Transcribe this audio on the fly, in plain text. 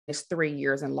3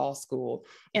 years in law school.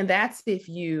 And that's if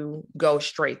you go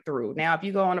straight through. Now, if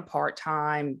you go on a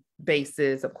part-time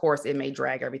basis, of course, it may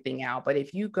drag everything out. But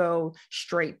if you go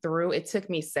straight through, it took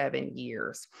me 7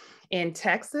 years. In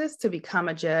Texas, to become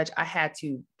a judge, I had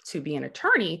to be an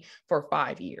attorney for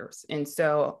 5 years. And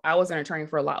so I was an attorney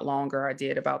for a lot longer. I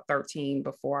did about 13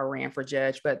 before I ran for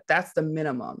judge, but that's the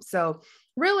minimum. So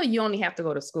really, you only have to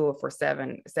go to school for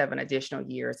seven additional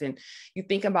years. And you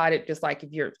think about it just like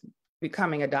if you're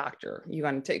becoming a doctor, you're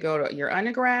going to go to your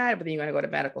undergrad, but then you're going to go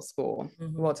to medical school.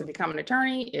 Mm-hmm. Well, to become an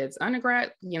attorney, it's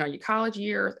undergrad, your college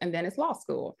years, and then it's law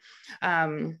school.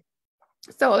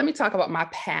 So let me talk about my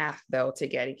path, though, to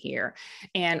getting here.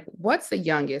 And what's the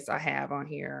youngest I have on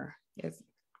here? Is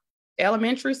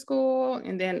elementary school,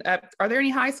 and then are there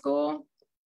any high school?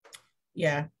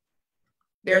 Yeah,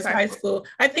 there's high school.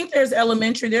 I think there's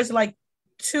elementary. There's like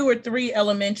 2 or 3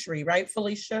 elementary, right,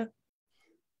 Felicia?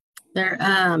 They're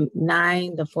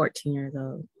 9 to 14 years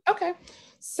old. Okay.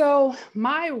 So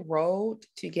my road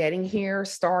to getting here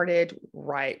started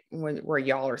right where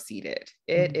y'all are seated.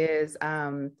 It is,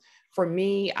 for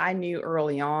me, I knew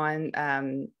early on,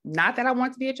 not that I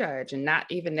wanted to be a judge and not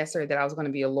even necessarily that I was going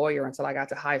to be a lawyer until I got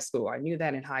to high school. I knew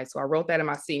that in high school. I wrote that in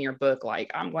my senior book,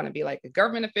 like I'm going to be like a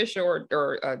government official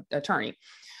or an attorney.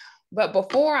 But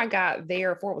before I got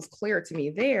there, before it was clear to me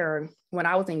there, when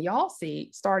I was in y'all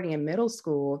seat, starting in middle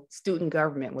school, student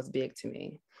government was big to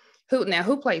me.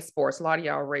 Who plays sports? A lot of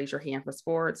y'all raise your hand for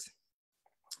sports.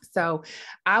 So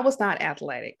I was not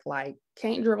athletic, like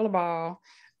can't dribble a ball,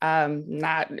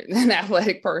 not an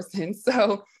athletic person.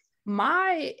 So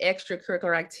my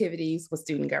extracurricular activities was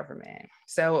student government.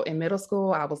 So in middle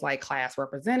school, I was like class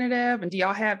representative. And do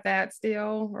y'all have that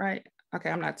still, right? Okay,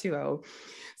 I'm not too old.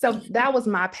 So that was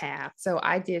my path. So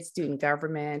I did student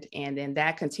government, and then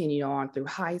that continued on through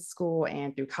high school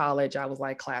and through college. I was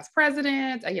like class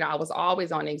president. I was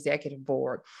always on the executive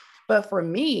board. But for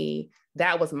me,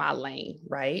 that was my lane,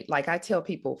 right? Like I tell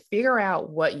people, figure out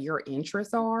what your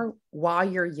interests are while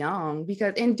you're young,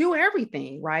 and do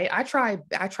everything, right? I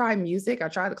tried music, I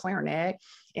tried the clarinet,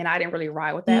 and I didn't really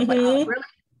ride with that, but I really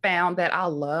found that I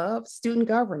love student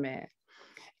government.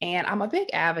 And I'm a big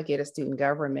advocate of student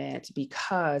government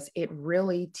because it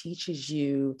really teaches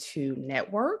you to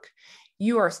network.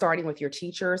 You are starting with your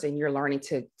teachers and you're learning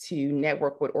to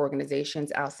network with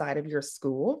organizations outside of your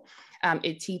school.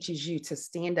 It teaches you to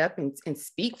stand up and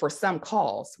speak for some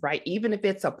cause, right? Even if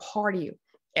it's a party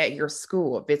at your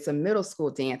school, if it's a middle school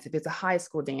dance, if it's a high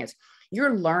school dance,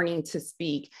 you're learning to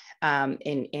speak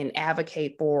and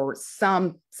advocate for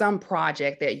some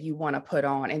project that you want to put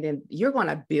on. And then you're going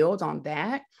to build on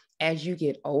that as you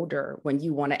get older when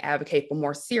you want to advocate for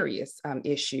more serious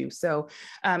issues. So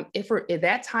if at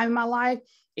that time in my life,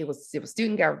 it was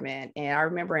student government. And I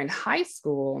remember in high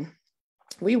school,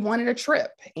 we wanted a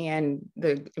trip and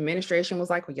the administration was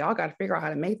like, well, y'all got to figure out how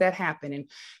to make that happen. And,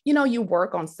 you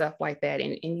work on stuff like that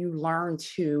and you learn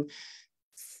to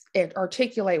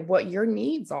articulate what your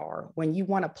needs are when you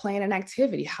want to plan an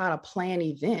activity, how to plan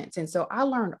events. And so I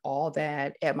learned all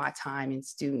that at my time in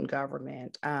student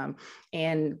government.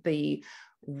 And the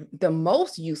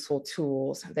most useful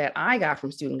tools that I got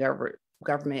from student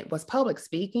government was public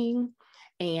speaking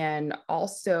and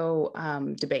also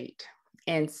debate.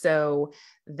 And so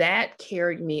that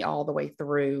carried me all the way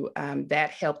through. That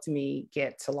helped me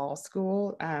get to law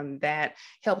school. That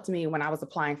helped me when I was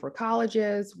applying for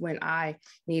colleges, when I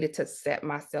needed to set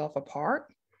myself apart.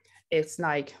 It's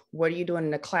like, what are you doing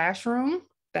in the classroom?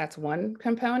 That's one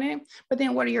component. But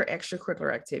then what are your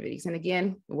extracurricular activities? And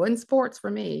again, it wasn't sports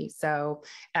for me. So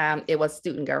it was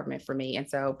student government for me. And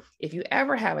so if you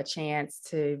ever have a chance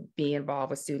to be involved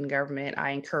with student government,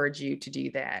 I encourage you to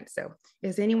do that. So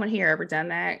has anyone here ever done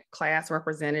that? Class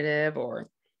representative or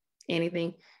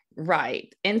anything?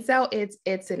 Right. And so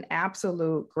it's an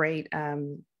absolute great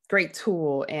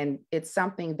tool. And it's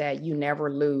something that you never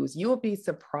lose. You will be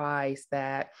surprised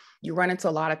that you run into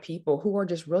a lot of people who are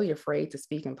just really afraid to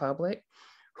speak in public,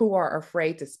 who are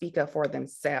afraid to speak up for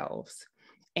themselves.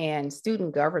 And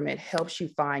student government helps you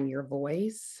find your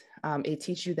voice. It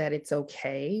teaches you that it's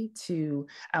okay to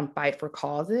fight for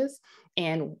causes.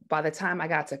 And by the time I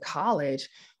got to college,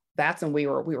 that's when we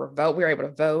were able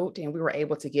to vote, and we were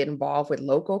able to get involved with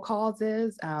local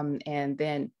causes, and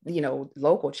then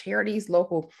local charities,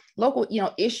 local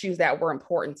issues that were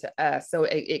important to us. So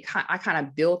I kind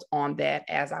of built on that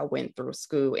as I went through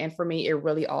school. And for me, it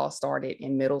really all started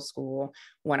in middle school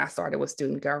when I started with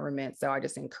student government. So I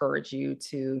just encourage you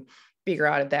to figure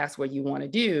out if that's what you want to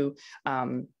do.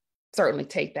 Certainly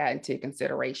take that into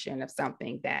consideration of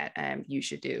something that you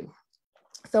should do.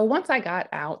 So once I got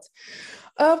out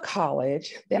of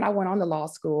college, then I went on to law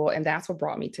school, and that's what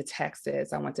brought me to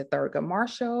Texas. I went to Thurgood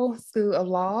Marshall School of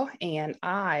Law, and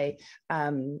I,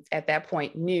 at that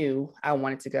point, knew I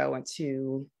wanted to go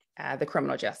into the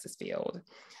criminal justice field.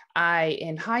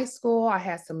 In high school, I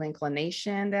had some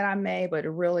inclination that I made, but it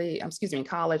really, in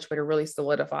college, but it really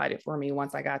solidified it for me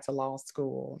once I got to law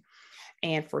school.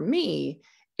 And for me,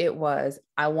 it was,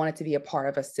 I wanted to be a part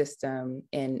of a system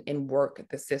and work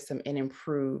the system and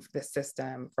improve the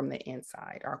system from the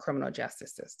inside, our criminal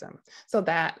justice system. So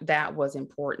that was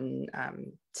important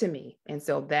to me. And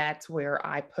so that's where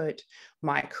I put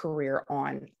my career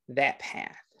on that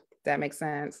path. That makes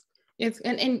sense?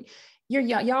 And you're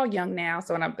young, y'all young now.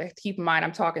 So when keep in mind,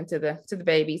 I'm talking to the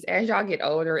babies. As y'all get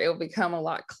older, it'll become a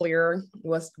lot clearer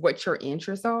what your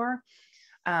interests are.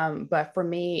 But for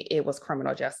me, it was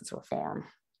criminal justice reform,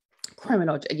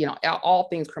 all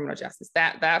things criminal justice.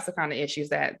 That's the kind of issues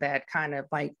that kind of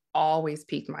like always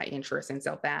piqued my interest. And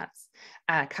so that's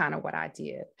kind of what I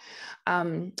did.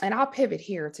 And I'll pivot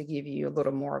here to give you a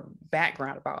little more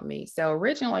background about me. So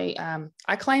originally,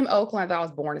 I claim Oakland. I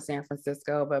was born in San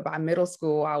Francisco, but by middle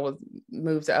school, I was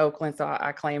moved to Oakland. So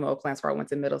I claim Oakland. So I went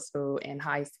to middle school and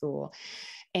high school.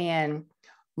 And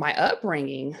my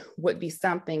upbringing would be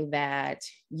something that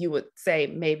you would say,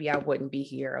 maybe I wouldn't be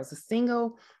here. I was a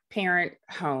single parent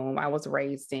home I was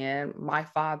raised in. My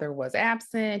father was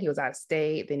absent. He was out of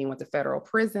state. Then he went to federal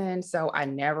prison. So I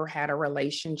never had a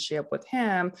relationship with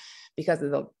him because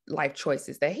of the life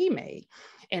choices that he made.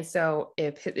 And so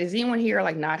is anyone here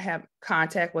like not have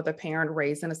contact with a parent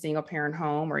raised in a single parent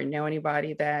home, or you know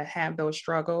anybody that have those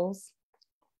struggles?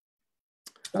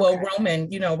 Well,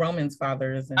 okay. Roman's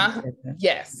father is in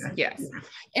yes.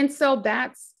 And so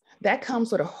that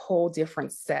comes with a whole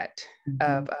different set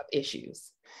of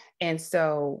issues. And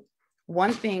so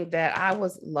one thing that I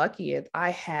was lucky at,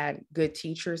 I had good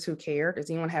teachers who cared.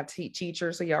 Does anyone have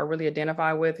teachers who y'all really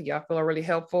identify with, who y'all feel are really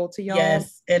helpful to y'all?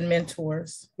 Yes, and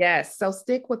mentors. Yes, so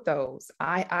stick with those.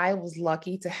 I was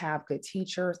lucky to have good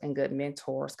teachers and good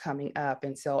mentors coming up.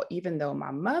 And so even though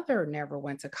my mother never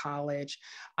went to college,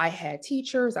 I had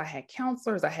teachers, I had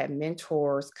counselors, I had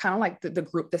mentors, kind of like the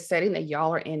group, the setting that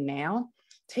y'all are in now.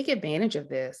 Take advantage of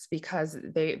this because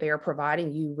they are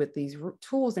providing you with these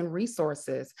tools and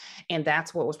resources. And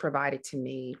that's what was provided to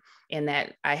me. And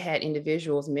that I had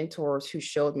individuals, mentors who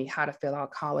showed me how to fill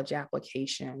out college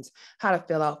applications, how to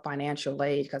fill out financial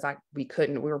aid, because we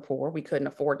were poor, we couldn't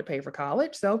afford to pay for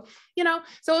college. So,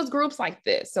 so it's groups like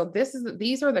this. So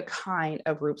these are the kind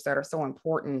of groups that are so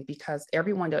important because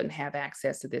everyone doesn't have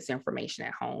access to this information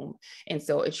at home. And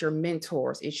so it's your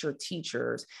mentors, it's your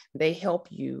teachers, they help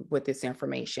you with this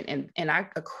information. And I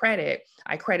credit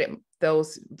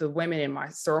the women in my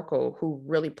circle who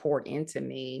really poured into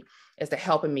me as to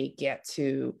helping me get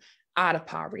out of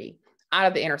poverty, out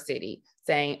of the inner city,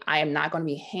 saying, I am not going to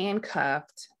be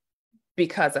handcuffed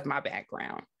because of my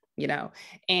background,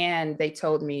 and they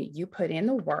told me, you put in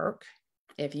the work,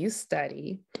 if you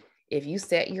study, if you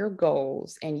set your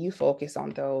goals and you focus on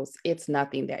those, it's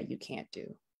nothing that you can't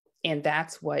do. And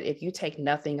that's what, if you take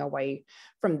nothing away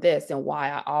from this, and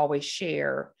why I always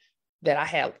share that I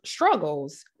have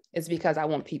struggles, is because I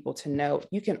want people to know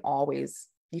you can always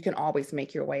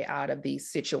make your way out of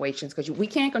these situations, because we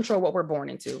can't control what we're born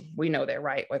into. We know that,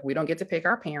 right? Like, we don't get to pick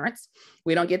our parents.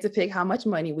 We don't get to pick how much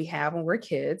money we have when we're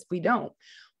kids. We don't.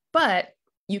 But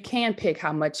you can pick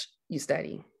how much you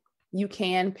study. You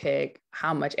can pick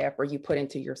how much effort you put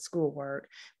into your schoolwork,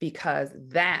 because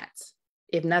that,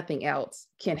 if nothing else,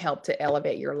 can help to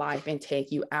elevate your life and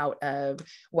take you out of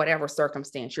whatever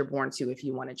circumstance you're born to, if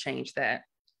you want to change that.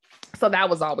 So that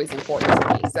was always important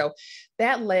to me. So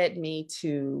that led me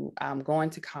to going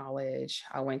to college.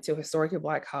 I went to a historically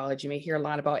Black college. You may hear a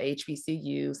lot about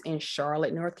HBCUs in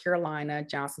Charlotte, North Carolina,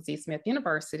 Johnson C. Smith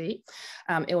University.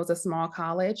 It was a small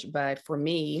college, but for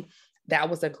me, that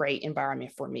was a great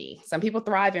environment for me. Some people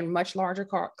thrive in much larger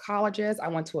colleges. I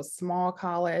went to a small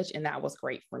college, and that was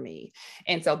great for me.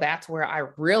 And so that's where I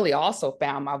really also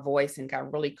found my voice and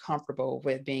got really comfortable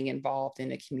with being involved in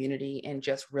the community and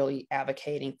just really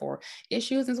advocating for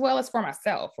issues, as well as for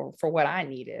myself, for what I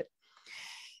needed.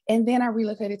 And then I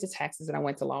relocated to Texas and I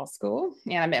went to law school,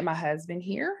 and I met my husband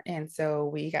here. And so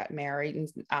we got married and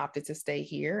opted to stay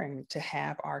here and to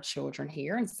have our children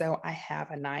here. And so I have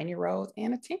a 9-year-old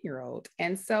and a 10-year-old.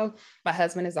 And so my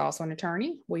husband is also an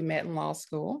attorney. We met in law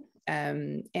school.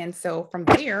 And so from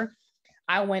there,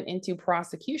 I went into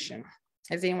prosecution.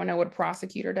 Does anyone know what a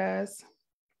prosecutor does?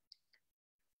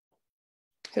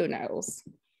 Who knows?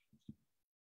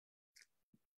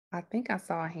 I think I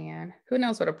saw a hand. Who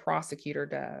knows what a prosecutor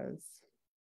does?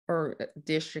 or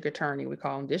district attorney. We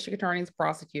call them district attorneys,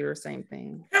 prosecutors, same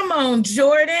thing. Come on,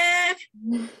 Jordan.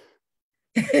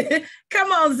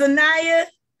 Come on, Zanaya.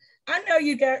 I know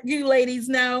you ladies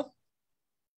know.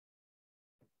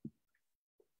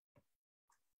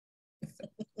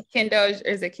 Kendall,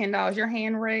 is it Kendall? Is your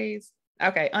hand raised?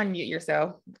 Okay, unmute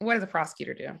yourself. What does a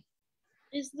prosecutor do?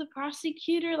 Is the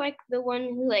prosecutor like the one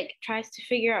who like tries to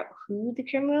figure out who the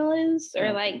criminal is,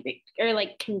 or like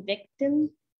convict him?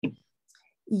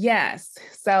 Yes.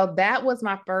 So that was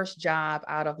my first job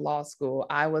out of law school.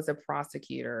 I was a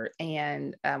prosecutor,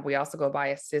 and we also go by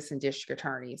assistant district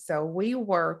attorney. So we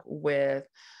work with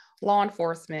law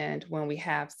enforcement when we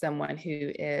have someone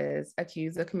who is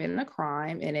accused of committing a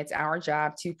crime, and it's our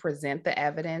job to present the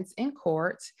evidence in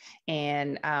court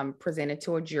and present it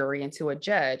to a jury and to a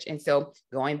judge. And so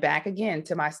going back again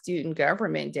to my student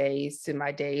government days, to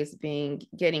my days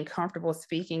getting comfortable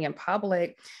speaking in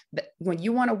public, when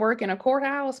you want to work in a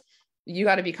courthouse, you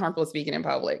got to be comfortable speaking in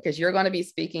public, because you're going to be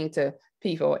speaking to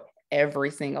people every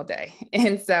single day.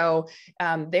 And so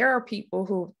there are people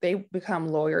who they become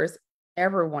lawyers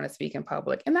ever want to speak in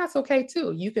public, and that's okay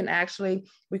too. You can actually,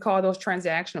 we call those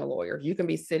transactional lawyers. You can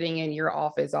be sitting in your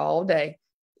office all day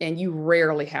and you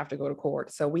rarely have to go to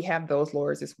court. So we have those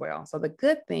lawyers as well. So the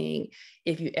good thing,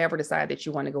 if you ever decide that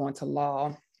you want to go into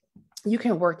law, you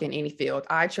can work in any field.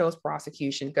 I chose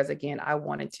prosecution because, again, I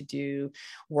wanted to do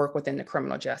work within the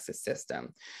criminal justice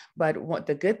system. But what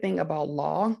the good thing about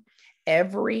law,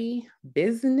 every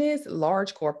business,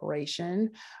 large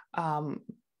corporation,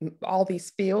 all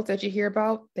these fields that you hear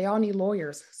about, they all need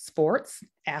lawyers. Sports,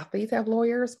 athletes have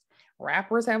lawyers,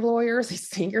 rappers have lawyers,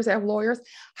 singers have lawyers,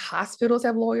 hospitals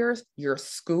have lawyers, your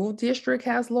school district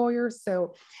has lawyers.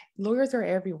 So lawyers are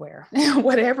everywhere.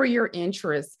 Whatever your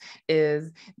interest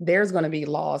is, there's going to be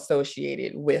law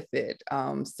associated with it.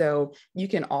 So you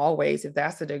can always, if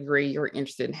that's a degree you're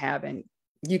interested in having,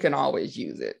 you can always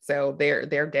use it. So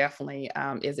there definitely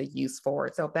is a use for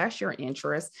it. So if that's your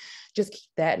interest, just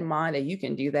keep that in mind, that you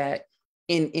can do that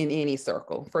in any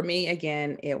circle. For me,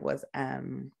 again, it was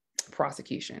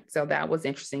prosecution. So that was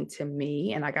interesting to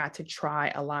me. And I got to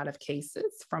try a lot of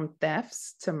cases, from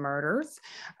thefts to murders.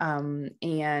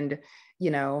 And,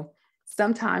 you know,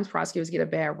 sometimes prosecutors get a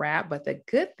bad rap, but the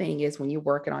good thing is when you're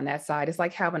working on that side, it's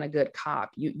like having a good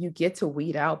cop. You get to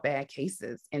weed out bad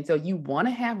cases. And so you want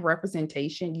to have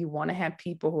representation. You want to have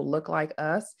people who look like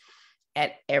us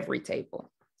at every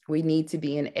table. We need to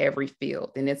be in every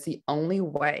field. And it's the only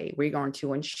way we're going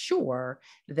to ensure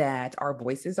that our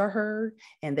voices are heard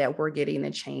and that we're getting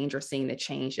the change or seeing the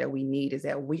change that we need, is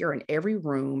that we are in every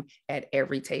room at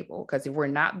every table. Because if we're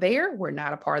not there, we're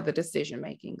not a part of the decision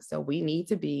making. So we need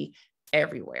to be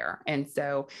everywhere. And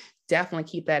so definitely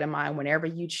keep that in mind whenever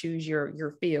you choose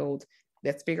your field.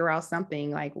 Let's figure out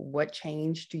something like, what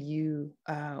change do you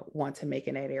want to make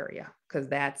in that area? Because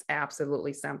that's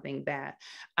absolutely something that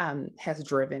has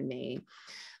driven me.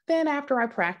 Then after I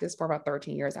practiced for about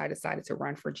 13 years, I decided to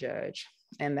run for judge.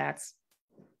 And that's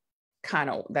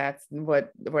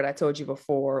what I told you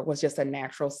before was just a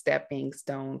natural stepping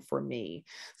stone for me.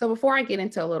 So before I get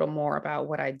into a little more about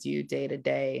what I do day to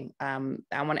day, I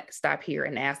want to stop here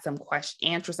and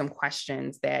answer some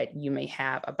questions that you may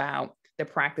have about the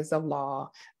practice of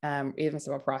law, even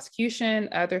some prosecution,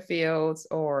 other fields,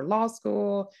 or law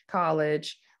school,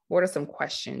 college. What are some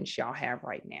questions y'all have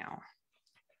right now?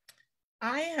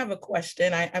 I have a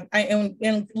question.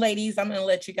 And ladies, I'm going to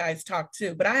let you guys talk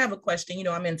too, but I have a question. You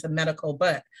know, I'm into medical,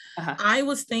 but I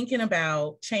was thinking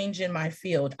about changing my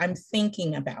field. I'm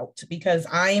thinking about, because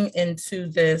I'm into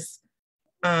this,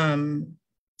 I'm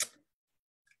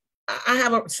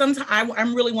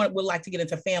really would like to get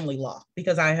into family law,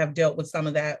 because I have dealt with some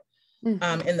of that in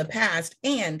the past.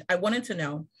 And I wanted to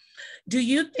know, do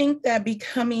you think that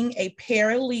becoming a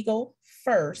paralegal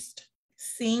first,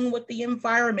 seeing what the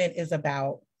environment is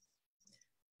about,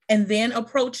 and then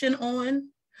approaching on,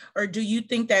 or do you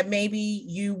think that maybe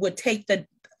you would take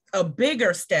a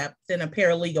bigger step than a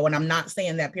paralegal? And I'm not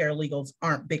saying that paralegals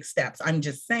aren't big steps. I'm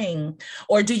just saying,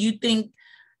 or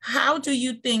how do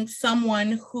you think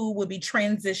someone who would be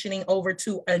transitioning over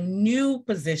to a new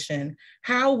position,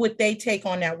 how would they take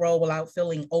on that role without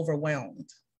feeling overwhelmed?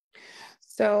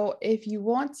 So if you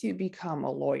want to become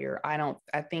a lawyer,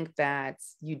 I think that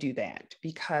you do that,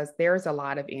 because there's a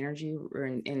lot of energy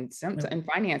and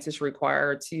finances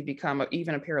required to become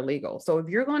even a paralegal. So if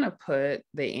you're going to put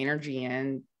the energy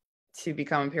in to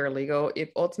become a paralegal, if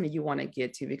ultimately you want to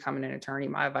get to becoming an attorney,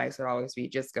 my advice would always be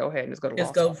just go ahead and just go to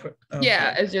law school.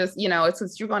 Yeah, it's just, it's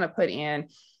just, you're going to put in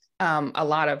a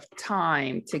lot of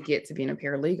time to get to being a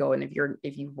paralegal. And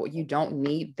if you don't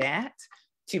need that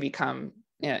to become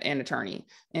an attorney.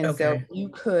 And so Okay. you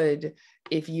could,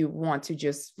 if you want to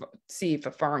just see if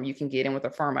a firm, you can get in with a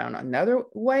firm on another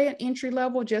way at entry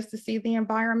level just to see the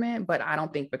environment. But I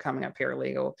don't think becoming a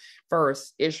paralegal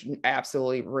first is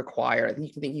absolutely required. You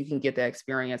think you can get that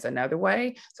experience another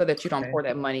way so that you don't Okay. pour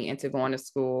that money into going to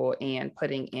school and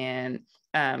putting in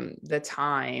the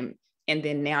time. And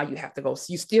then now you have to go,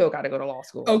 you still got to go to law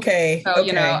school. Okay. So,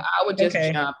 Okay. I would just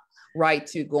Okay. jump right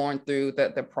to going through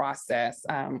the process.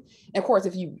 And of course,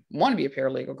 if you want to be a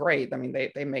paralegal, great. I mean,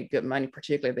 they make good money,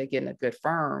 particularly if they get in a good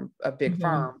firm, a big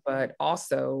firm, but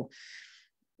also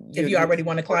if you already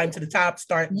want to climb to the top,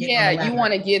 start getting on the ladder. You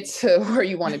want to get to where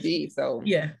you want to be. So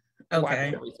yeah. Okay.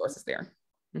 Put the resources there.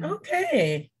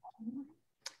 Okay.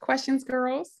 Questions,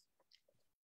 girls?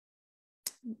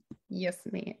 Yes,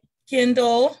 ma'am.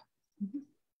 Kendall.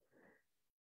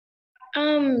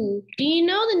 Do you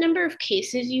know the number of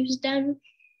cases you've done?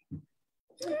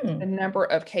 The number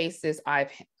of cases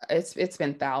it's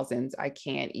been thousands. I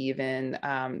can't even.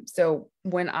 So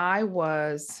when I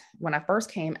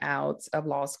first came out of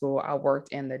law school, I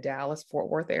worked in the Dallas Fort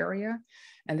Worth area.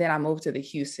 And then I moved to the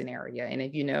Houston area. And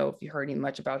if you heard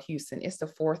much about Houston, it's the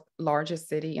 4th largest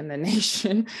city in the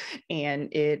nation.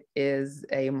 And it is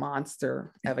a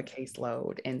monster of a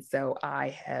caseload. And so I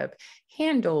have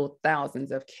handled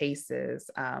thousands of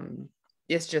cases.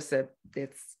 It's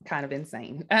kind of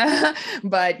insane.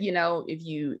 But,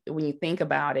 when you think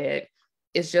about it,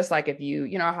 it's just like if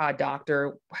how a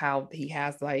doctor, how he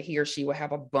has he or she will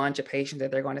have a bunch of patients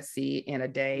that they're going to see in a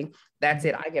day. That's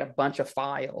it. I get a bunch of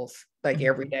files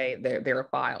every day. There are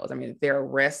files. I mean, there are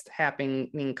arrests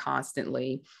happening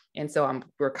constantly. And so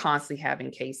we're constantly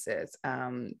having cases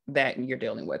that you're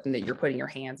dealing with and that you're putting your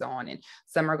hands on. And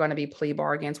some are going to be plea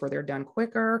bargains where they're done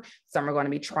quicker. Some are going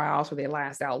to be trials where they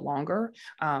last out longer.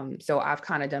 So I've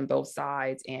kind of done both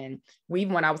sides. And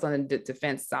even when I was on the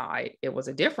defense side, it was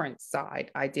a different side.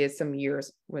 I did some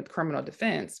years with criminal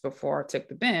defense before I took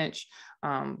the bench,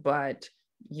 but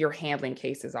you're handling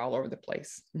cases all over the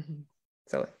place.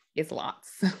 So it's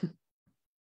lots.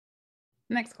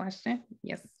 Next question.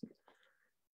 Yes.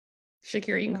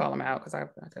 Shakira, you can call them out because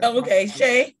okay,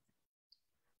 Shay.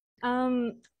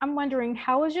 I'm wondering,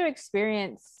 how was your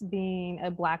experience being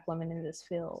a Black woman in this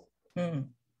field?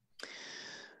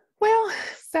 Well,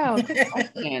 so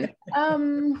again,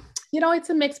 it's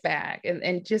a mixed bag.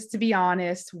 And just to be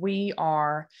honest,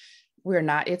 we're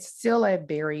not, it's still a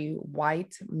very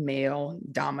white male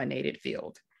dominated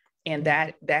field. And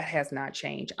that has not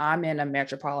changed. I'm in a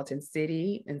metropolitan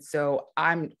city. And so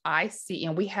I see,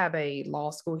 and we have a law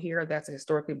school here that's a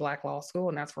historically Black law school.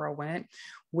 And that's where I went.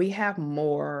 We have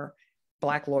more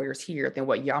Black lawyers here than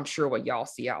I'm sure what y'all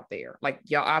see out there. Like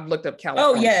y'all, I've looked up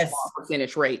California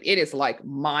percentage rate. It is like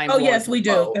mind blowing. Oh yes, we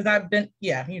do. Because I've been,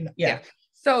 yeah.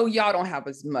 So y'all don't have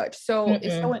as much. So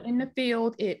in the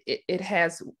field, it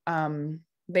has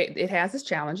it has its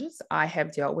challenges. I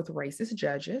have dealt with racist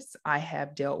judges. I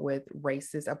have dealt with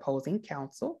racist opposing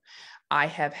counsel. I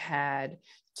have had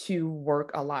to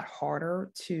work a lot harder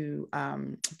to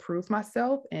prove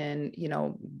myself. And,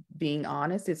 being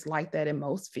honest, it's like that in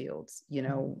most fields.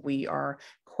 We are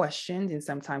questioned and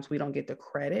sometimes we don't get the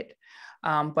credit.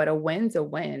 But a win's a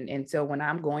win. And so when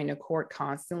I'm going to court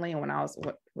constantly, and when I was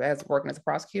working as a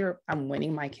prosecutor, I'm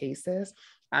winning my cases.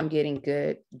 I'm getting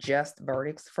good, just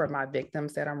verdicts for my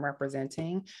victims that I'm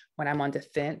representing. When I'm on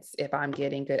defense, if I'm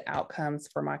getting good outcomes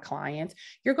for my clients,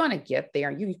 you're going to get there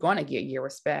and you're going to get your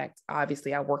respect.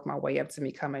 Obviously, I worked my way up to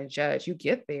becoming a judge. You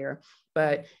get there.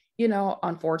 But,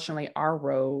 unfortunately, our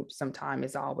road sometimes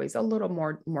is always a little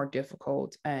more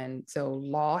difficult. And so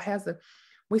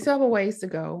we still have a ways to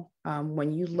go.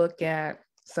 When you look at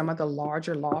some of the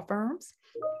larger law firms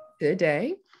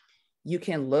today, you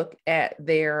can look at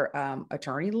their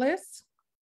attorney lists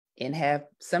and have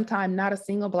sometimes not a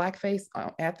single Black face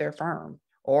at their firm,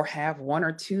 or have one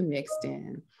or two mixed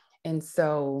in. And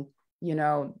so,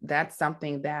 that's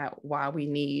something that while we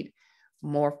need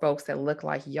more folks that look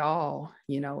like y'all,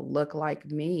 look like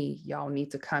me, y'all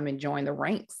need to come and join the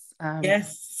ranks.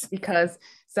 Yes. Because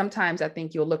sometimes I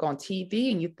think you'll look on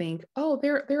TV and you think, oh,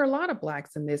 there are a lot of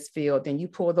Blacks in this field. And you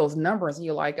pull those numbers and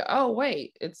you're like, oh,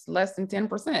 wait, it's less than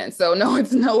 10%. So no,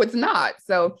 it's not.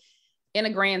 So in a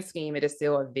grand scheme, it is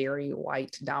still a very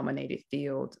white dominated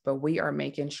field, but we are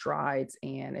making strides.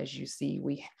 And as you see,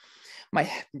 we might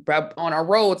on our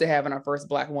road to having our first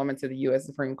Black woman to the U.S.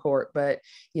 Supreme Court, but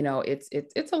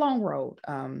it's a long road.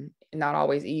 Not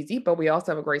always easy, but we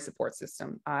also have a great support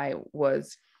system. I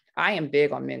am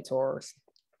big on mentors.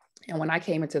 And when I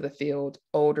came into the field,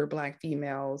 older Black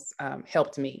females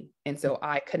helped me. And so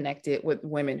I connected with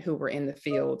women who were in the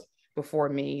field before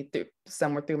me,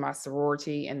 somewhere through my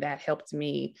sorority, and that helped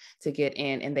me to get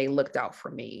in, and they looked out for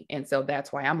me. And so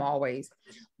that's why I'm always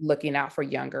looking out for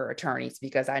younger attorneys,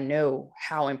 because I know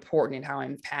how important and how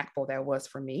impactful that was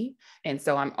for me. And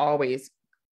so I'm always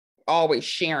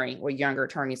sharing with younger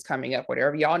attorneys coming up,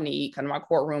 whatever y'all need, come to my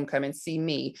courtroom, come and see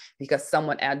me, because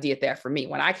someone did that for me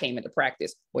when I came into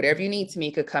practice. Whatever you need,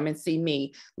 Tameika, come and see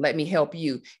me. Let me help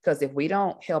you. Because if we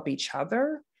don't help each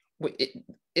other,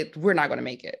 we're not going to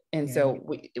make it. And so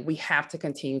we have to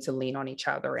continue to lean on each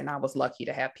other. And I was lucky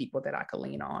to have people that I could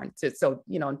lean on to, so,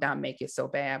 not make it so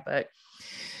bad, but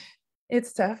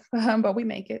it's tough, but we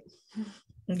make it.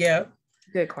 Yeah.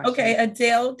 Good question. Okay,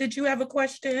 Adele, did you have a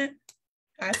question?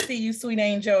 I see you, sweet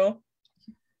angel.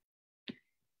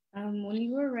 When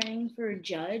you were running for a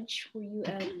judge, were you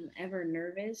ever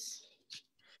nervous?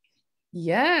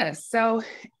 Yes. So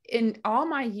in all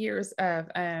my years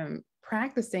of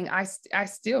practicing, I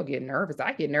still get nervous.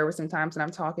 I get nervous sometimes when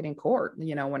I'm talking in court,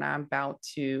 when I'm about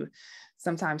to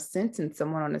sometimes sentence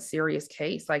someone on a serious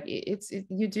case. Like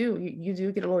you do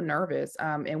get a little nervous.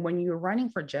 And when you're running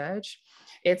for judge,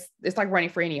 it's like running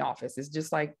for any office. It's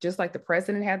just like the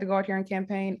president had to go out here and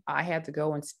campaign. I had to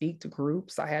go and speak to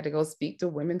groups. I had to go speak to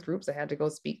women's groups. I had to go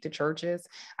speak to churches.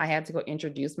 I had to go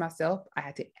introduce myself. I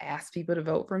had to ask people to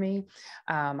vote for me.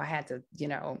 I had to,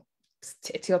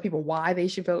 tell people why they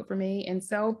should vote for me. And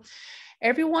so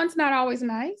everyone's not always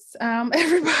nice.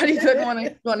 Everybody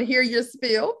doesn't want to hear your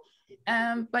spiel.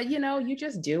 But you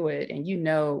just do it, and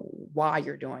why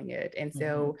you're doing it. And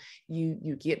so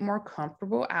you get more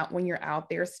comfortable out when you're out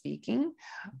there speaking.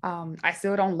 I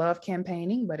still don't love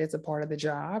campaigning, but it's a part of the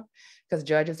job, because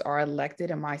judges are elected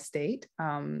in my state.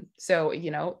 But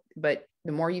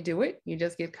the more you do it, you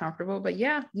just get comfortable. But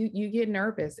yeah, you get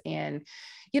nervous, and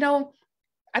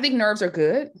I think nerves are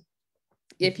good.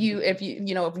 If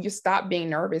you stop being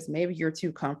nervous, maybe you're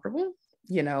too comfortable.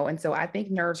 And so I think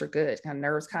nerves are good.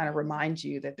 Nerves kind of remind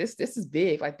you that this is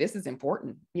big, like this is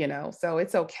important, so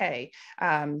it's okay.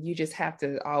 You just have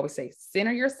to always say,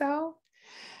 center yourself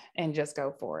and just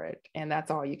go for it. And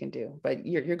that's all you can do. But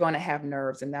you're going to have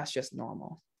nerves, and that's just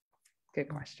normal. Good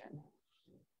question.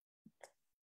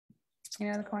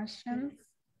 Any other questions?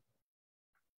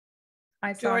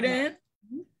 Jordan?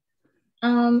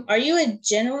 Are you a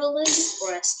generalist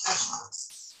or a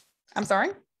specialist? I'm sorry?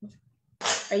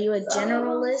 Are you a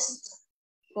generalist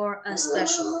or a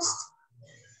specialist?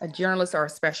 A journalist or a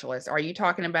specialist? Are you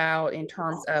talking about in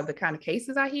terms of the kind of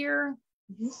cases I hear?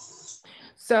 Mm-hmm.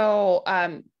 So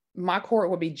my court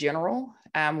would be general.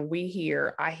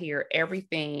 I hear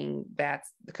everything that's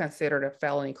considered a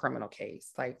felony criminal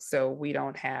case. So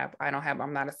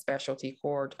I'm not a specialty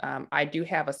court. I do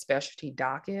have a specialty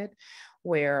docket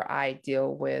where I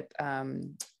deal with,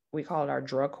 we call it our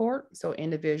drug court. So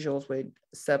individuals with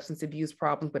substance abuse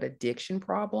problems, with addiction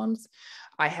problems.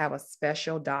 I have a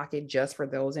special docket just for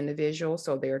those individuals.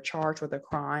 So they're charged with a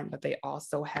crime, but they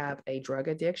also have a drug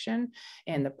addiction.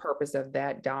 And the purpose of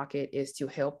that docket is to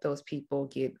help those people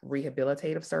get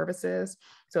rehabilitative services,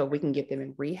 so we can get them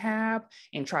in rehab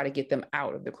and try to get them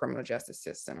out of the criminal justice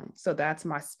system. So that's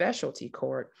my specialty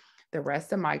court. The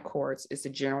rest of my courts is a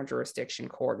general jurisdiction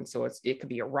court. And so it could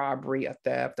be a robbery, a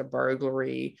theft, a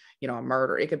burglary, a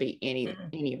murder. It could be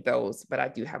any of those, but I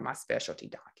do have my specialty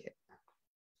docket.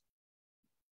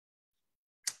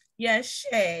 Yes,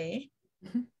 Shay.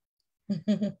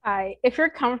 Hi, if you're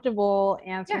comfortable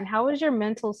answering, how is your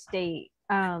mental state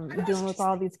dealing with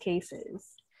all these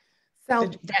cases? So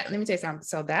let me tell you something.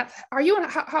 So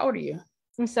how old are you?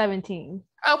 I'm 17.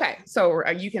 Okay. So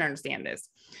you can understand this.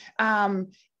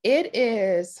 It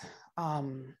is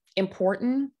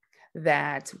important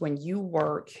that when you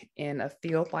work in a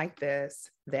field like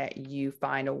this, that you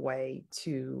find a way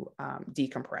to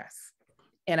decompress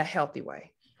in a healthy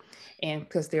way. And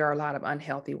because there are a lot of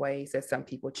unhealthy ways that some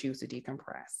people choose to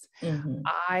decompress. Mm-hmm.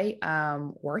 I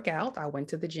work out. I went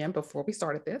to the gym before we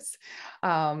started this.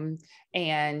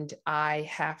 And I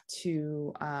have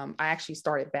to, I actually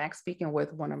started back speaking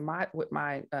with my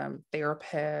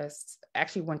therapists,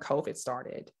 actually when COVID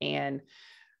started. And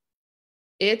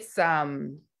it's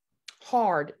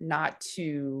hard not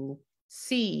to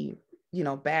see,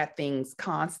 bad things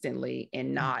constantly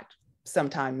and not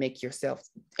sometimes make yourself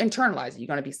internalize it. You're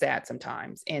going to be sad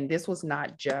sometimes. And this was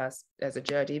not just as a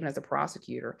judge, even as a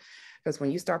prosecutor, because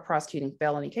when you start prosecuting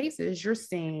felony cases, you're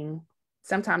seeing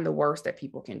sometimes the worst that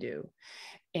people can do.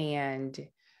 And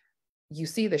you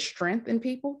see the strength in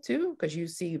people too, because you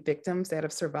see victims that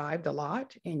have survived a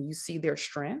lot and you see their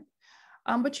strength.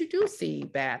 But you do see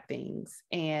bad things,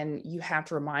 and you have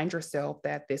to remind yourself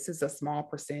that this is a small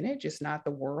percentage. It's not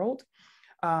the world.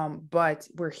 But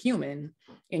we're human,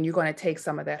 and you're going to take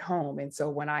some of that home. And so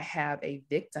when I have a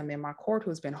victim in my court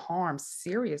who's been harmed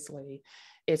seriously,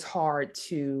 it's hard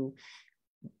to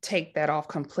take that off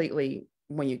completely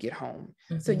when you get home.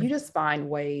 So you just find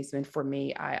ways. And for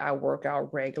me, I work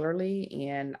out regularly,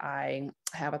 and I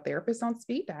have a therapist on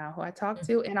speed dial who I talk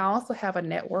to. And I also have a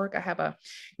network. I have a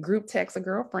group text of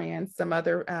girlfriends, some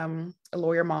other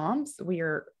lawyer moms. We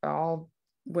are all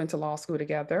went to law school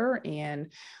together,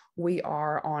 and we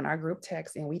are on our group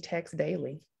text, and we text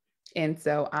daily. And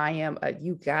so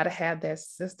you got to have that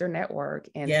sister network.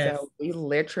 And so we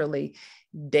literally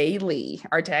daily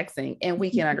are texting, and we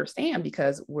can understand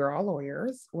because we're all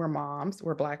lawyers, we're moms,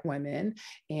 we're Black women,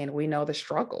 and we know the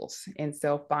struggles. And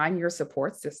so find your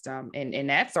support system. And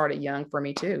that started young for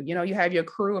me too. You know, you have your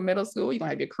crew in middle school, you're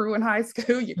gonna have your crew in high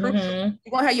school, your crew,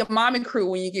 you're gonna have your mom and crew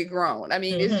when you get grown. I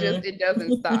mean, it's just, it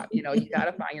doesn't stop. You know, you got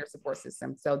to find your support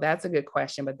system. So that's a good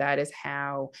question, but that is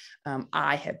how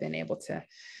I have been able to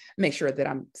make sure that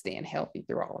I'm staying healthy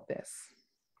through all of this.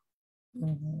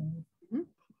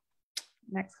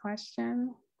 Next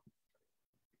question.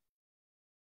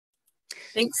 I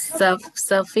think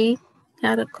Sophie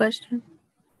had a question.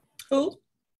 Who?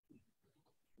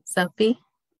 Sophie.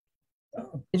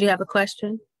 Oh. Did you have a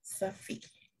question? Sophie.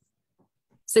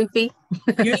 Sophie.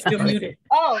 You're still muted.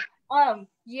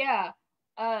 Yeah.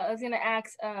 I was gonna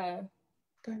ask, Go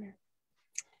ahead.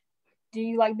 do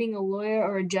you like being a lawyer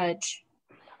or a judge?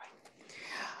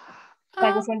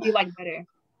 Like, which one do you like better?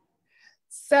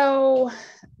 So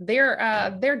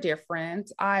they're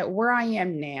different. Where I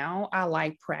am now, I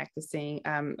like practicing.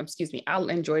 I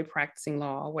enjoyed practicing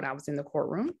law when I was in the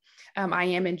courtroom. I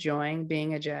am enjoying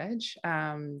being a judge.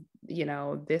 You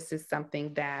know, this is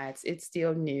something that it's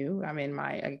still new. I'm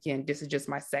in this is just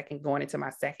going into my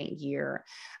second year.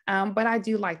 But I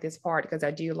do like this part because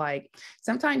I do like,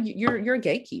 sometimes you're a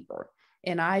gatekeeper.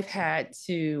 And I've had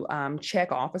to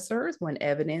check officers when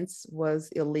evidence was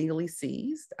illegally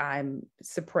seized. I'm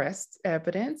suppressed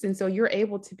evidence. And so you're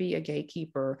able to be a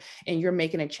gatekeeper, and you're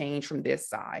making a change from this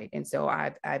side. And so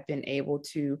I've been able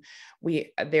to,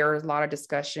 there's a lot of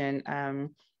discussion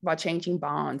about changing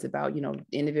bonds, about, you know,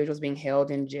 individuals being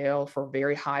held in jail for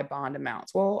very high bond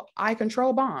amounts. Well, I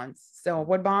control bonds. So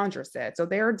what bonds are set? So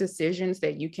there are decisions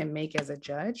that you can make as a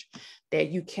judge that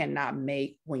you cannot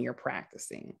make when you're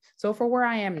practicing. So for where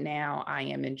I am now, I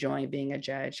am enjoying being a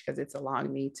judge because it's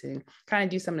allowing me to kind of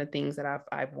do some of the things that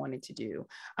I've wanted to do.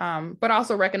 But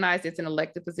also recognize it's an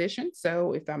elected position.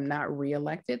 So if I'm not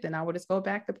reelected, then I would just go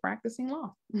back to practicing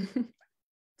law.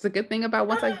 It's a good thing about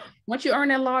once you earn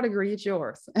that law degree, it's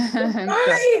yours.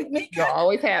 Right. So you'll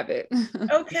always have it.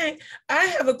 Okay. I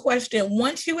have a question.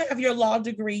 Once you have your law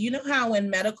degree, you know how in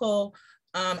medical,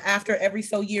 after every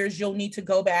so years, you'll need to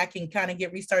go back and kind of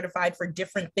get recertified for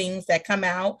different things that come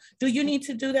out. Do you need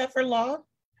to do that for law?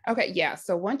 Okay, yeah.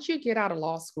 So once you get out of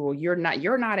law school, you're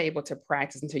not able to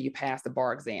practice until you pass the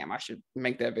bar exam. I should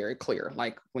make that very clear.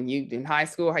 Like when you in high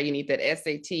school, how you need that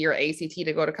SAT or ACT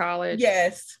to go to college.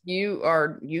 Yes.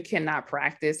 You cannot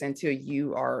practice until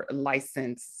you are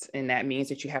licensed, and that means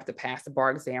that you have to pass the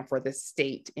bar exam for the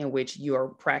state in which you are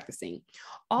practicing.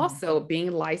 Also,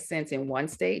 being licensed in one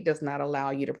state does not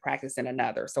allow you to practice in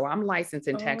another. So I'm licensed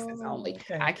in Texas only.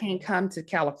 Okay. I can't come to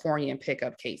California and pick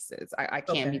up cases. I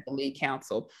can't be the lead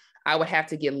counsel. I would have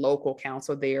to get local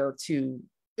counsel there to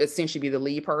essentially be the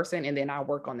lead person, and then I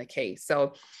work on the case.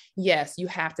 So yes, you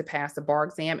have to pass the bar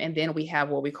exam, and then we have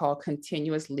what we call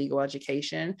continuous legal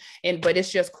education. But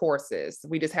it's just courses.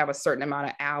 We just have a certain amount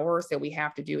of hours that we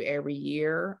have to do every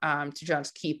year to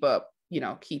just keep up,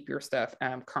 keep your stuff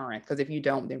current. Because if you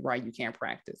don't, then you can't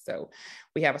practice. So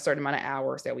we have a certain amount of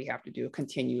hours that we have to do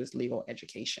continuous legal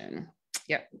education.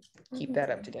 Yep, keep that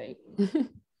up to date.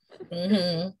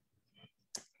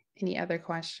 Any other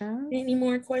questions? Any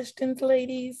more questions,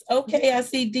 ladies? Okay, I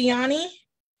see Deani.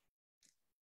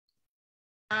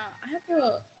 I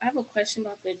have a question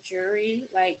about the jury.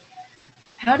 Like,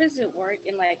 how does it work,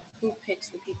 and like, who picks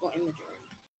the people in the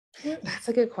jury? That's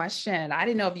a good question. I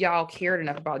didn't know if y'all cared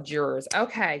enough about jurors.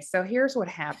 Okay, so here's what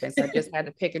happens. I just had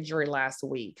to pick a jury last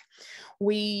week.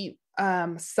 We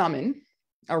summon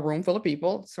a room full of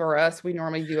people. So for us, we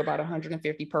normally do about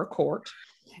 150 per court.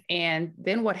 And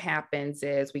then what happens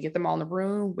is we get them all in the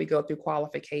room, we go through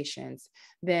qualifications.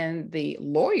 Then the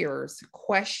lawyers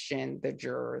question the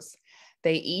jurors.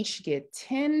 They each get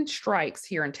 10 strikes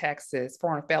here in Texas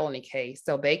for a felony case.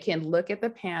 So they can look at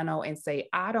the panel and say,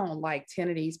 I don't like 10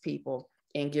 of these people.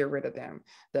 and get rid of them.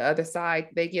 The other side,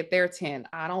 they get their 10.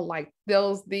 I don't like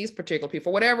these particular people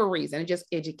for whatever reason.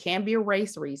 It can't be a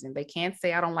race reason. They can't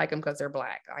say I don't like them because they're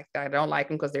Black. I don't like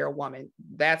them because they're a woman.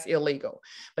 That's illegal.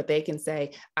 But they can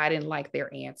say I didn't like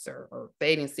their answer, or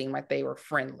they didn't seem like they were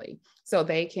friendly. So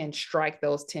they can strike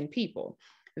those 10 people.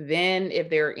 Then if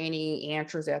there are any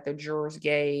answers that the jurors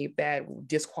gave that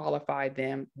disqualified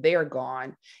them, they're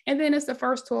gone. And then it's the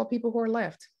first 12 people who are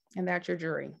left, and that's your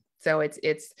jury. So it's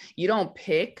you don't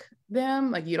pick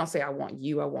them. Like, you don't say, I want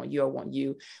you, I want you, I want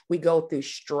you. We go through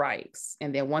strikes.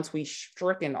 And then once we've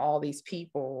stricken all these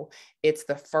people, it's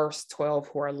the first 12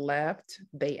 who are left.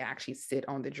 They actually sit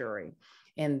on the jury.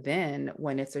 And then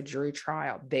when it's a jury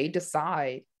trial, they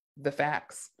decide the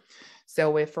facts.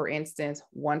 So if, for instance,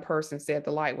 one person said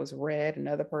the light was red,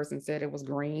 another person said it was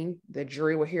green, the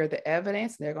jury will hear the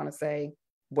evidence. And they're going to say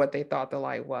what they thought the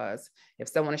light was. If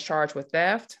someone is charged with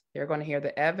theft, they're going to hear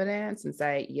the evidence and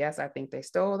say, yes, I think they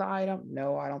stole the item.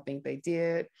 No, I don't think they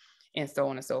did. And so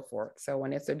on and so forth. So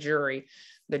when it's a jury,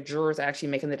 the jurors are actually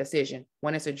making the decision.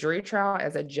 When it's a jury trial,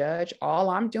 as a judge, all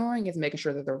I'm doing is making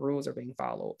sure that the rules are being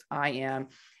followed.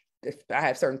 If I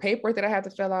have certain paperwork that I have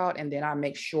to fill out, and then I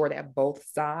make sure that both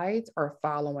sides are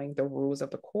following the rules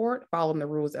of the court, following the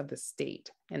rules of the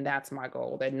state. And that's my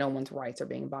goal, that no one's rights are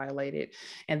being violated.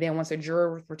 And then once a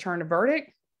juror returns a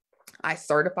verdict, I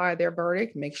certify their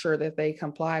verdict, make sure that they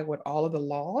comply with all of the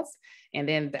laws. And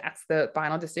then that's the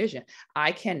final decision.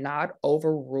 I cannot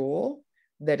overrule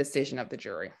the decision of the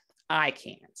jury. I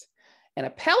can't. An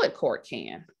appellate court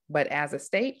can, but as a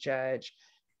state judge,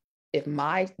 if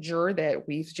my juror that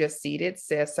we've just seated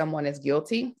says someone is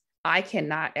guilty, I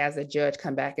cannot, as a judge,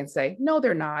 come back and say, no,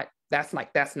 they're not. That's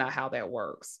not how that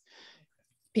works.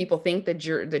 People think the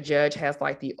judge has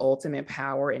like the ultimate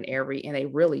power and they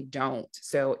really don't.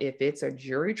 So if it's a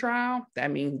jury trial,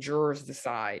 that means jurors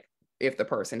decide if the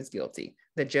person is guilty.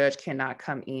 The judge cannot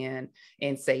come in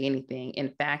and say anything. In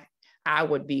fact, I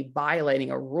would be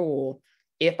violating a rule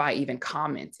if I even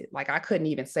commented. Like, I couldn't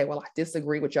even say, well, I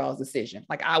disagree with y'all's decision.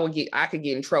 Like, I could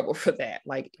get in trouble for that.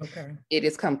 Like, okay. It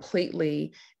is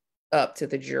completely up to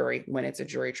the jury when it's a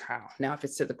jury trial. Now, if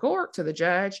it's to the court, to the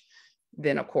judge,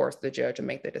 then of course the judge will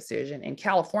make the decision. And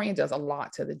California does a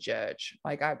lot to the judge.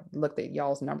 Like, I looked at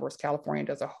y'all's numbers. California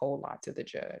does a whole lot to the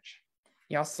judge.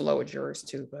 Y'all slow at jurors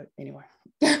too, but anyway.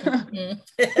 Mm-hmm.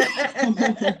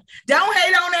 Don't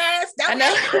hate on us. Don't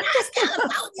hate on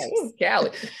us,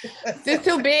 Cali. It's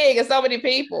too big. It's so many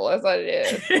people. That's what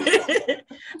it is.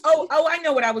 Oh, I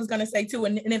know what I was going to say too.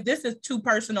 And if this is too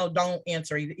personal, don't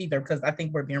answer either, because I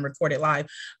think we're being recorded live.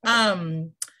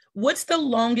 What is the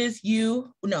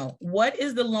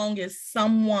longest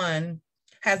someone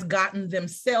has gotten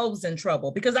themselves in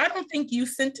trouble? Because I don't think you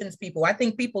sentence people. I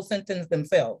think people sentence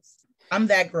themselves. I'm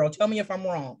that girl. Tell me if I'm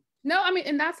wrong. No,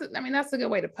 that's a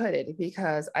good way to put it,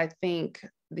 because I think,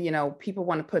 people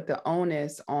want to put the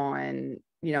onus on,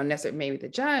 necessarily maybe the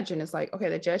judge. And it's like, okay,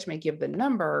 the judge may give the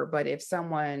number, but if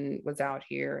someone was out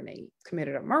here and they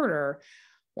committed a murder,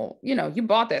 well, you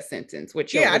bought that sentence,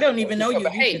 which I don't even know you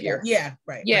behavior. Yeah,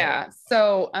 right. Yeah. Right.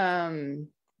 So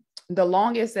the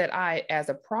longest that as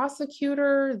a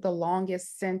prosecutor, the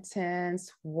longest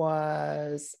sentence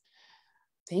was,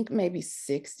 I think maybe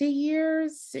 60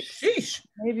 years. Sheesh.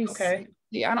 Maybe okay.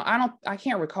 60. I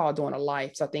can't recall doing a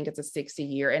life, so I think it's a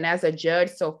 60-year. And as a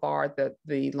judge so far,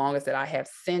 the longest that I have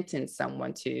sentenced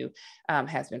someone to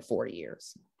has been 40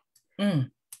 years.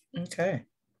 Okay.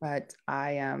 But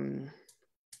I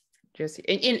just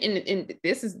and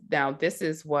this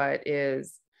is what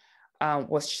is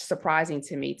was surprising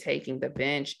to me taking the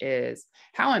bench, is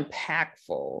how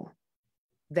impactful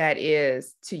that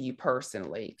is to you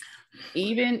personally.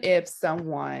 Even if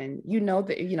someone,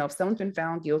 if someone's been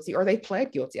found guilty or they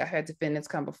pled guilty. I had defendants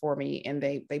come before me and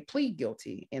they plead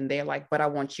guilty, and they're like, but I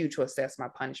want you to assess my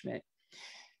punishment.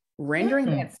 Rendering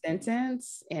that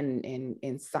sentence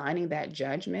and signing that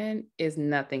judgment is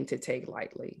nothing to take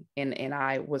lightly. And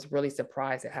I was really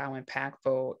surprised at how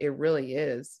impactful it really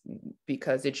is,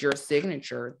 because it's your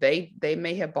signature. They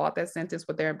may have bought that sentence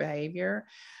with their behavior,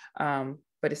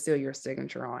 but it's still your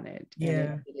signature on it. Yeah.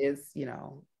 And it is,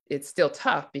 it's still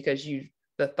tough, because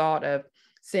the thought of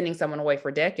sending someone away for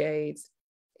decades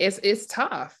is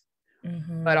tough.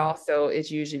 Mm-hmm. But also it's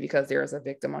usually because there's a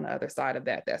victim on the other side of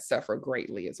that suffer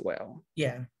greatly as well.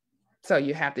 Yeah. So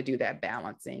you have to do that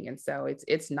balancing. And so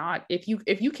it's not, if you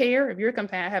care, if you're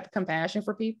have compassion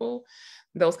for people,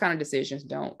 those kind of decisions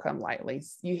don't come lightly.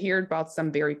 You hear about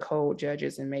some very cold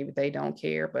judges and maybe they don't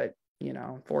care, but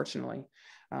unfortunately,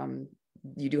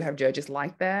 you do have judges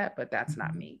like that, but that's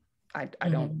not me. I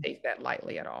don't take that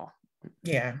lightly at all.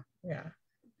 Yeah. Yeah.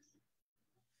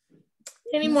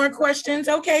 Any more questions?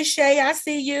 Okay, Shay, I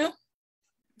see you.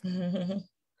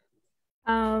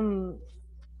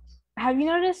 Have you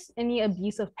noticed any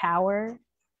abuse of power?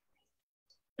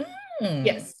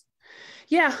 Yes.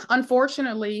 Yeah,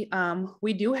 unfortunately,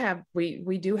 we do have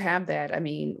that. I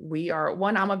mean,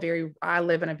 I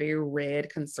live in a very red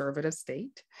conservative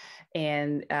state,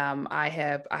 and I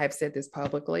have said this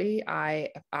publicly.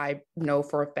 I know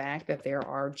for a fact that there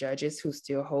are judges who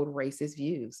still hold racist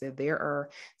views. That there are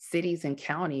cities and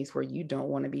counties where you don't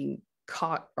want to be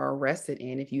caught or arrested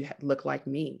in if you look like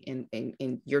me,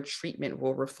 and your treatment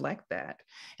will reflect that,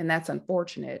 and that's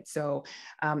unfortunate. So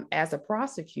as a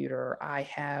prosecutor, I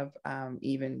have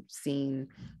even seen,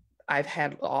 I've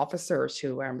had officers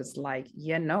who I'm just like,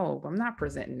 yeah, no, I'm not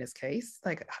presenting this case.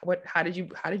 Like, how did you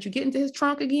get into his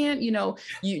trunk again?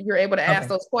 You're able to ask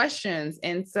those questions.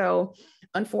 And so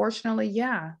unfortunately,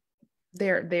 yeah,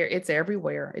 it's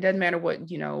everywhere. It doesn't matter what,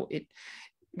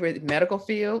 with medical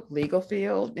field, legal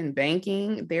field, and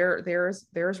banking, there's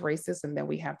racism that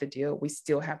we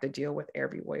still have to deal with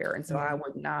everywhere. And so I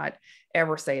would not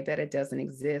ever say that it doesn't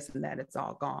exist and that it's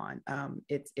all gone.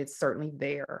 It's certainly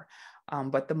there.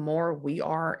 But the more we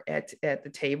are at the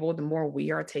table, the more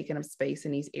we are taking up space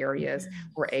in these areas,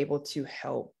 we're able to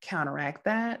help counteract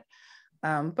that.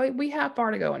 But we have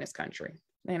far to go in this country.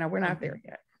 We're not there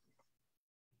yet,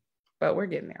 but we're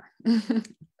getting there.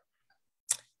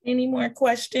 Any more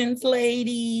questions,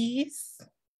 ladies?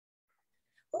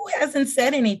 Who hasn't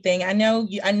said anything? I know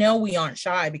we aren't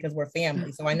shy because we're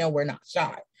family, so I know we're not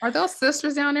shy. Are those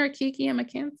sisters down there, Kiki and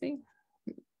Mackenzie?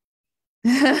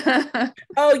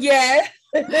 Oh, yeah.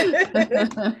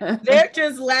 They're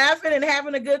just laughing and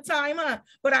having a good time, huh?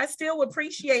 But I still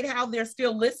appreciate how they're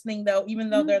still listening, though, even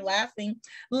though they're laughing.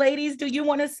 Ladies, do you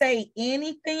want to say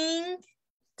anything?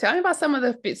 Tell me about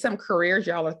some careers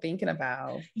y'all are thinking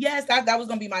about. Yes, that was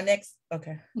going to be my next.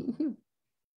 Okay. Who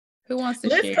wants to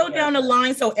Let's share? go down the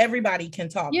line so everybody can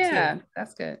talk. Yeah, too.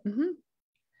 That's good.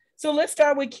 So let's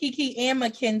start with Kiki and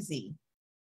Mackenzie.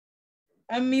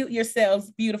 Unmute yourselves,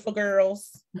 beautiful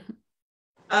girls.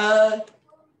 Wait,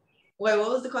 what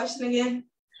was the question again?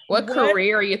 What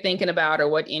career are you thinking about, or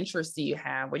what interests do you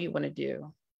have? What do you want to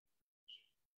do?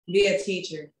 Be a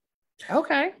teacher.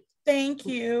 Okay. Thank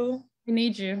you. We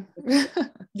need you.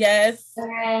 Yes.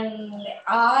 And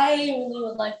I really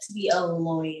would like to be a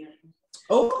lawyer.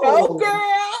 Oh, girl.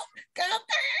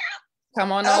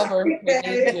 Come on over.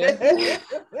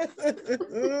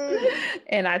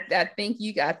 And I think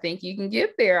you can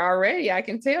get there already. I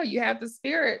can tell you have the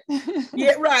spirit.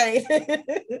 Yeah, right.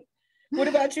 What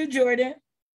about you, Jordan?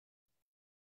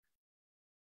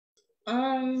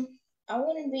 I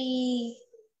want to be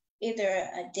either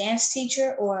a dance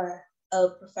teacher or a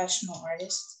professional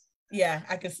artist. Yeah,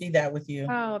 I can see that with you.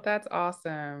 Oh, that's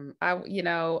awesome. I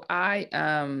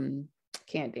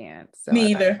can't dance. So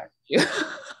me either.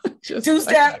 Two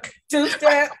step.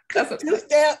 But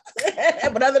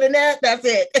other than that, that's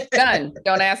it. Done.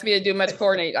 Don't ask me to do much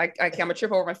coordinate. I'm a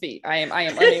trip over my feet. I am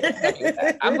unable to help you with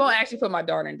that. I'm going to actually put my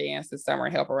daughter in dance this summer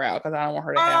and help her out because I don't want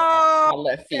her to have my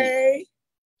left feet. Okay.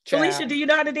 Felicia, do you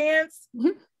know how to dance?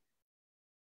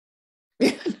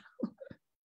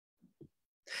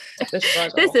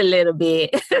 Just a little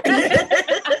bit.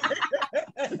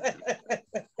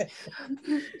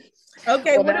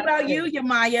 Okay, what about you,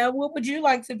 Yamaya? What would you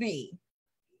like to be?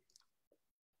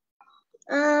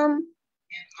 Right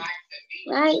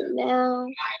now,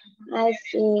 I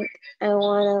think I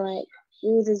want to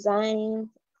do designing,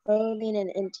 clothing,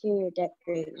 and interior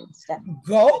decorating stuff.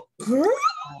 Go, girl!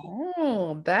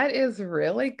 Oh, that is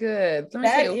really good.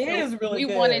 We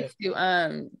wanted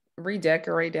to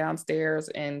redecorate downstairs,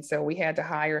 and so we had to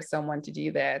hire someone to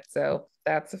do that. So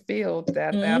that's a field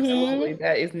that absolutely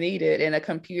that is needed, and a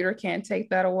computer can't take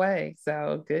that away.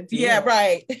 So good deal. Yeah,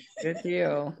 right. Good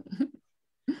deal.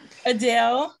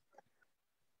 Adele?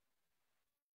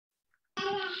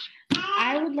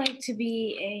 I would like to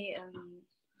be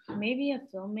maybe a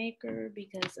filmmaker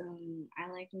because I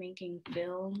like making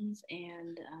films,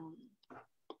 and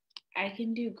I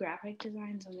can do graphic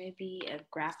design, so maybe a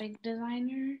graphic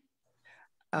designer.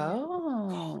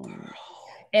 Oh,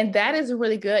 and that is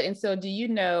really good. And so do you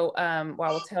know, I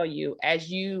will tell you, as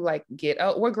you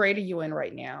what grade are you in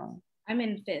right now? I'm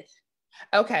in 5th.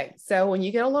 Okay, so when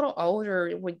you get a little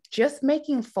older, with just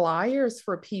making flyers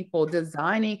for people,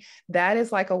 designing, that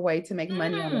is like a way to make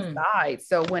money on the side.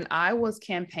 So when I was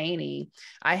campaigning,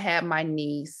 I had my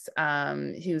niece,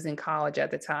 who's in college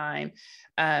at the time,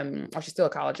 or she's still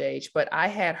college age, but I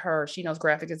had her, she knows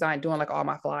graphic design, doing like all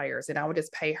my flyers, and I would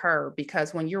just pay her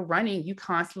because when you're running, you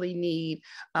constantly need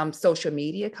social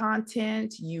media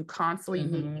content, you constantly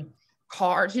need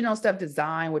cards, stuff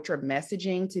designed with your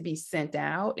messaging to be sent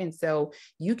out. And so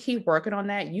you keep working on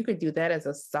that. You could do that as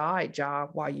a side job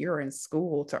while you're in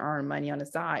school to earn money on the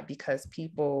side, because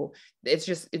people,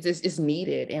 it's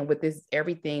needed. And with this,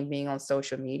 everything being on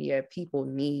social media, people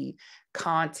need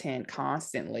content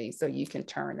constantly. So you can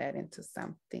turn that into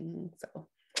something. So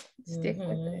stick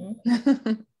with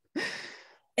it.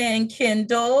 And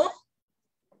Kendall?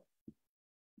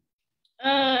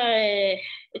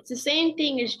 It's the same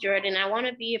thing as Jordan. I want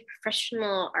to be a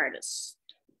professional artist.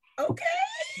 Okay.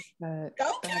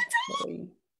 Absolutely.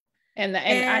 And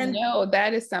I know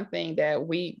that is something that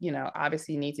we,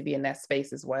 obviously need to be in that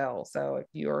space as well. So if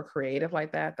you're creative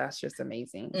like that, that's just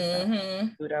amazing. So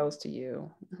kudos to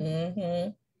you.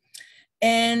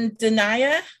 And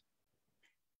Denaya?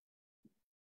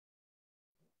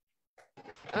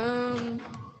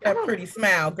 That pretty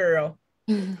smile, girl.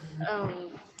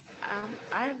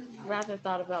 I've rather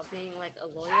thought about being like a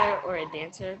lawyer or a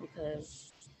dancer,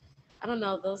 because I don't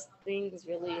know, those things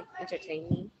really entertain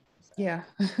me. Yeah.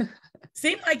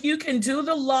 Seem like you can do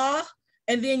the law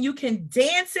and then you can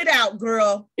dance it out,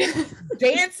 girl.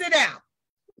 Dance it out.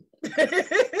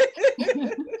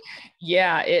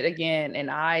 Yeah, it again.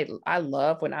 And I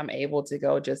love when I'm able to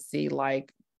go just see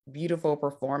like beautiful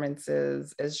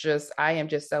performances. It's just, I am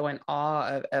just so in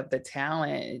awe of the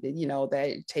talent, that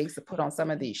it takes to put on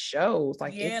some of these shows.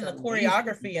 Like, and the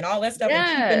choreography and all that stuff,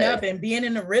 and keeping up and being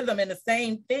in the rhythm and the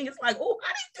same thing. It's like, oh,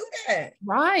 how do you do that?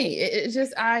 Right. It's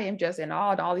just, I am just in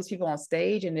awe of all these people on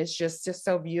stage, and it's just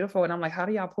so beautiful. And I'm like, how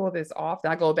do y'all pull this off?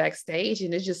 And I go backstage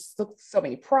and it's just so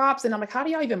many props, and I'm like, how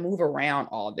do y'all even move around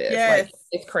all this? Yes. Like,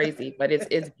 it's crazy, but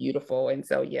it's beautiful. And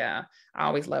so, yeah, I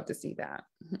always love to see that.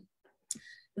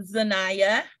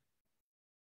 Zanaya?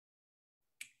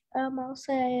 I'll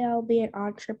say I'll be an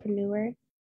entrepreneur.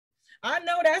 I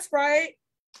know that's right.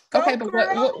 Okay, but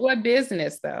what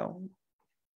business though?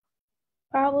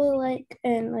 Probably like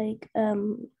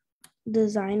in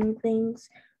designing things.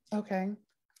 Okay.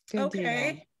 Good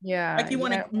okay. Deal. Yeah. Like you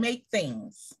want to make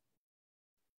things.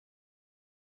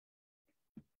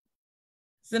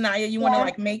 Zanaya, you want to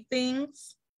like make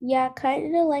things? Yeah,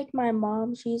 kind of like my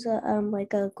mom. She's a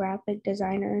graphic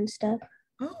designer and stuff.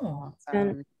 Oh,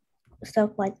 and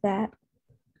stuff like that.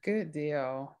 Good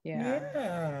deal.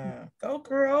 Yeah. Go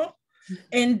girl.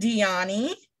 And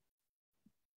Deani?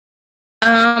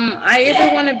 I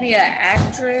either want to be an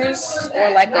actress or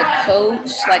like a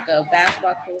coach, like a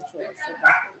basketball coach or a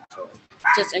football coach, or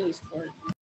just any sport.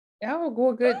 Oh,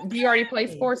 well, good. Do you already play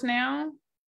sports now?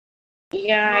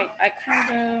 Yeah, I kind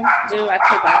of do. I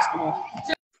play basketball.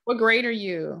 What grade are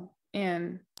you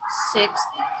in? 6th.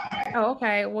 Oh,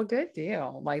 okay. Well, good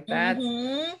deal. Like that.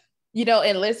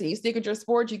 And listen, you stick with your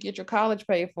sport, you get your college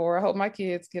paid for. I hope my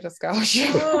kids get a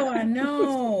scholarship. Oh, I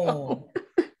know.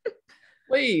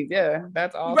 Please, yeah,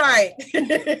 that's awesome. Right.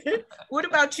 What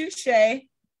about you, Shay?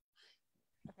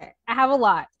 Okay, I have a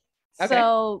lot. Okay.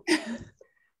 So,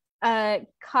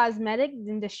 cosmetic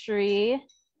industry,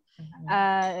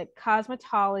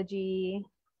 cosmetology,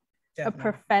 a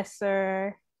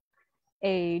professor,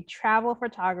 a travel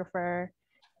photographer,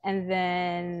 and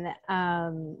then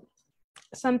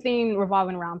something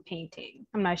revolving around painting.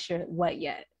 I'm not sure what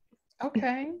yet.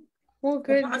 Okay. Well,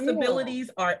 good. The possibilities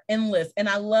are endless. And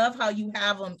I love how you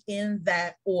have them in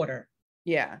that order.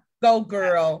 Yeah. Go,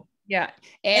 girl. Yeah.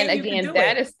 And again,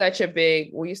 that is such a big,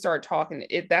 when you start talking,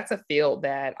 that's a field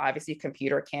that obviously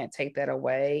computer can't take that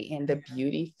away. And the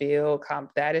beauty field,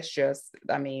 that is just,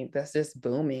 that's just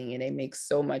booming, and it makes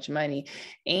so much money.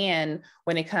 And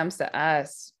when it comes to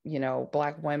us,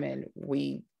 Black women,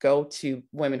 we go to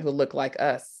women who look like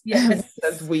us. Yes.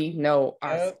 Because we know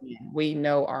our skin, we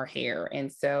know our hair.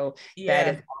 And so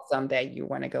that is awesome that you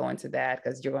want to go into that,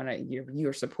 because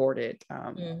you're supported.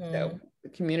 So the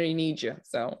community needs you.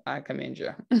 So I commend you.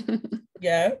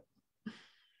 Yeah.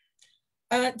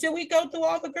 Did we go through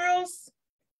all the girls?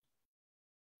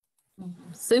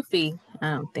 Sufi,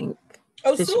 I don't think.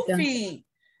 Oh, Sufi.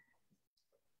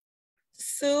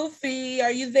 Sufi,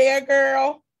 are you there,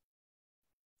 girl?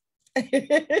 All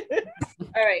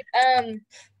right.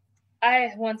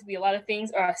 I want to be a lot of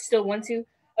things, or I still want to.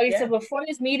 Okay, so before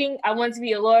this meeting, I wanted to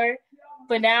be a lawyer,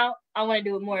 but now I want to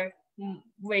do it more,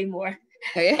 way more.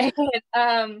 Okay.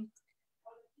 And,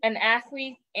 an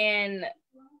athlete, and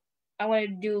I want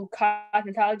to do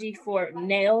cosmetology for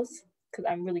nails, because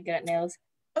I'm really good at nails.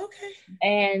 Okay.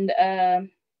 And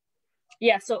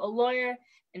so a lawyer,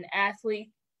 an athlete,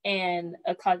 and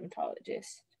a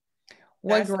cosmetologist.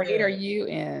 What grade are you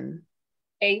in?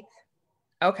 8th.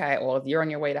 Okay, well, you're on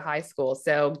your way to high school,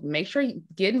 so make sure you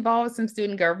get involved with some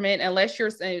student government, unless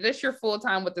you're full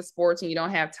time with the sports and you don't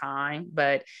have time.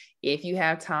 But if you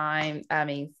have time, I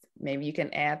mean, maybe you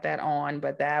can add that on.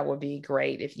 But that would be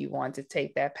great if you want to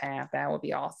take that path. That would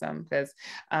be awesome, because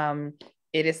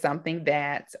it is something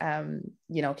that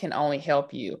can only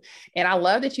help you. And I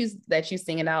love that you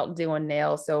singing out doing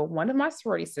nails. So one of my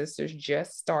sorority sisters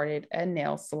just started a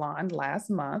nail salon last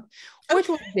month, which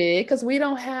was big because we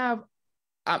don't have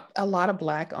a lot of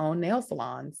Black owned nail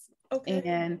salons. Okay.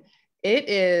 And it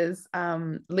is, at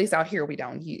least out here, we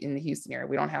don't, in the Houston area,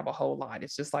 we don't have a whole lot.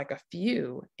 It's just like a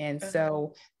few. And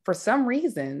so for some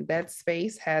reason, that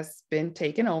space has been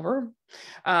taken over.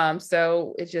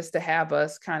 So it's just to have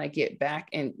us kind of get back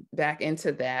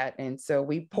into that. And so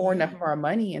we pour enough of our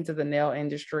money into the nail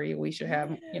industry. We should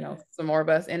have, some more of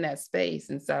us in that space.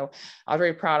 And so I was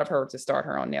very proud of her to start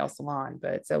her own nail salon.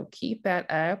 But so keep that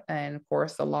up. And of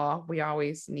course, the law, we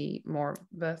always need more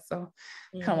of us. So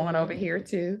come on over here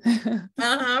too.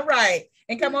 Right.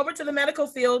 And come over to the medical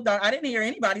field. I didn't hear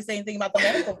anybody say anything about the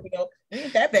medical field. It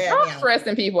ain't that bad I'm now.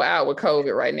 stressing people out with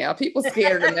COVID right now. People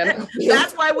scared of the medical field.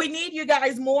 That's why we need you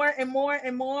guys more and more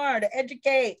and more to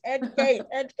educate,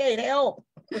 help.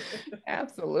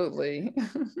 Absolutely.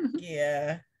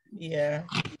 Yeah.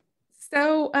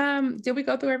 So did we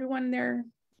go through everyone in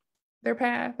their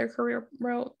path, their career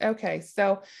road? Okay,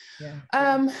 so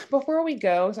before we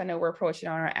go, because I know we're approaching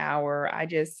on our hour, I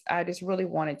just really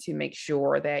wanted to make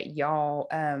sure that y'all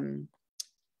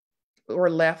were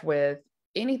left with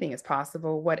anything is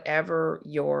possible, whatever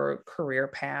your career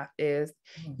path is.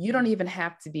 You don't even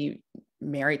have to be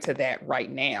married to that right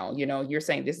now. You're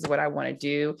saying this is what I want to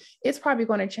do. It's probably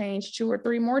going to change 2 or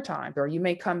 3 more times, or you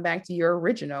may come back to your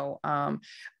original.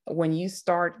 When you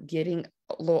start getting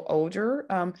a little older,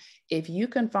 if you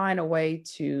can find a way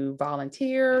to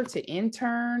volunteer, to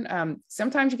intern,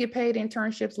 sometimes you get paid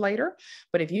internships later,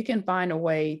 but if you can find a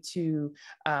way to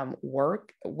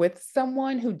work with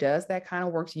someone who does that kind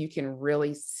of work, so you can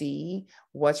really see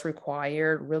what's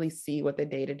required, really see what the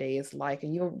day-to-day is like,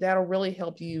 and that'll really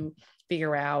help you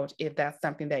figure out if that's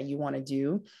something that you want to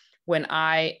do. When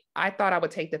I thought I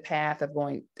would take the path of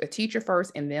going a teacher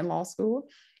first and then law school.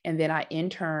 And then I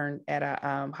interned at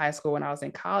a high school when I was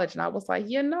in college, and I was like,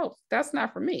 no, that's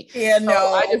not for me. Yeah, so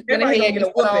no, I just went ahead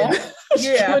and went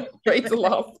on straight to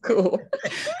law school.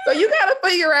 So you got to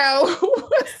figure out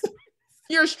what's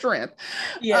your strength.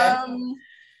 Yeah.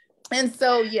 And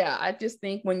so, I just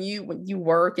think when you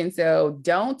work, and so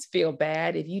don't feel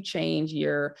bad if you change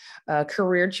your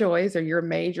career choice or your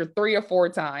major 3 or 4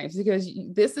 times, because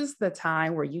this is the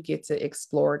time where you get to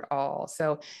explore it all.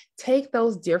 So take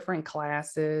those different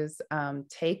classes,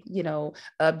 take,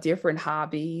 up different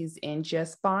hobbies, and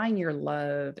just find your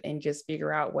love and just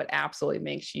figure out what absolutely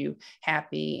makes you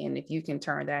happy. And if you can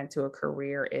turn that into a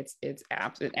career, it's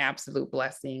an absolute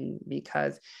blessing,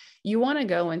 because you want to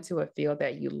go into a field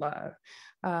that you love.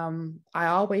 I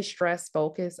always stress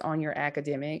focus on your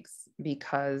academics,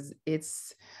 because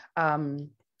it's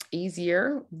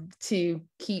easier to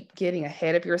keep getting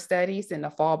ahead of your studies than to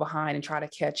fall behind and try to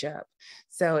catch up.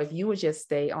 So if you would just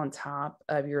stay on top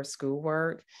of your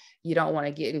schoolwork, you don't want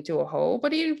to get into a hole,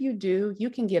 but even if you do, you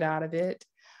can get out of it.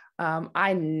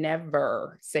 I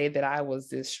never say that I was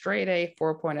this straight A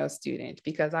 4.0 student,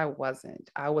 because I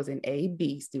wasn't. I was an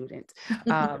A-B student.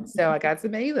 So I got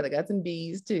some A's and I got some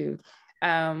B's too.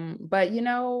 But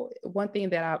one thing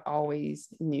that I've always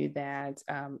knew that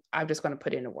I'm just going to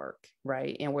put in the work,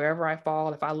 right? And wherever I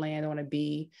fall, if I land on a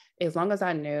B, as long as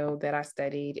I know that I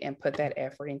studied and put that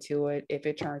effort into it, if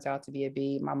it turns out to be a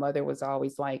B, my mother was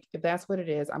always like, if that's what it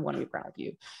is, I'm going to be proud of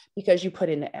you, because you put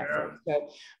in the effort. So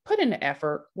put in the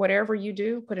effort, whatever you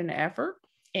do, put in the effort.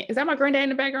 Is that my granddad in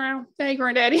the background? Hey,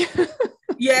 granddaddy.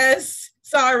 Yes.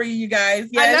 Sorry, you guys.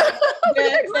 Yes.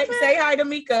 Say hi to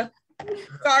Mika.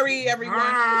 Sorry, everyone.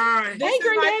 This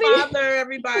is my father,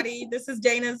 everybody. This is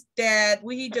Dana's dad.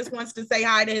 He just wants to say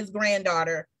hi to his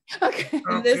granddaughter. Okay.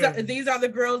 These are the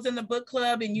girls in the book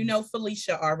club, and you know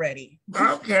Felicia already.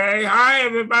 Okay. Hi,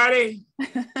 everybody.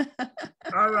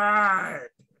 All right.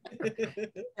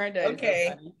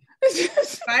 Okay.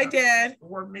 Bye, Dad.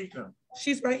 Where's Mika?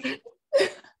 She's right here.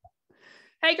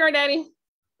 Hey, granddaddy.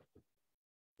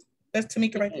 That's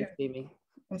Tameika right there.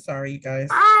 I'm sorry, you guys.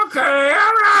 Okay,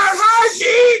 all right. Hi,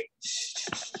 G.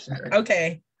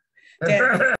 Okay.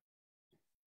 Dad.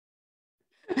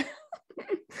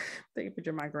 Take a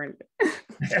picture of my granddad.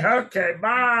 Okay,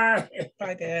 bye.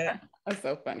 Bye, Dad. That's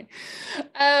so funny.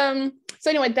 So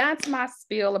anyway, that's my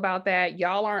spiel about that.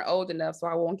 Y'all aren't old enough, so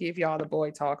I won't give y'all the boy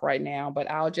talk right now, but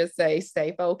I'll just say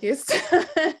stay focused.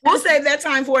 We'll save that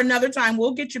time for another time.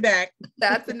 We'll get you back.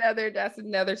 That's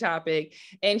another topic.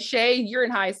 And Shay, you're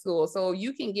in high school, so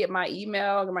you can get my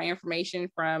email, my information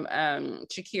from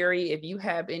Shakiri. If you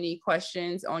have any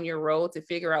questions on your road to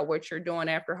figure out what you're doing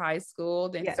after high school,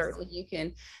 then certainly you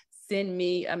can send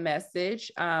me a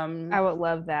message. I would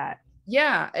love that.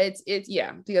 Yeah, it's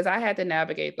because I had to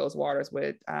navigate those waters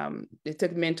with it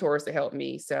took mentors to help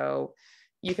me. So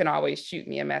you can always shoot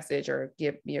me a message or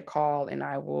give me a call and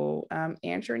I will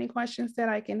answer any questions that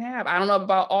I can have. I don't know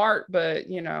about art, but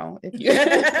you know, if you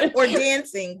or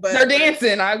dancing,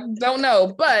 I don't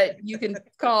know, but you can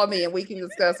call me and we can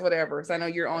discuss whatever. So I know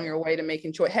you're on your way to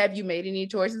making choice. Have you made any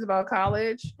choices about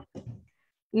college?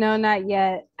 No, not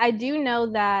yet. I do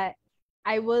know that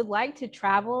I would like to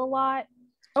travel a lot.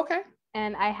 Okay.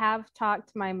 And I have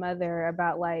talked to my mother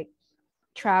about like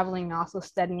traveling and also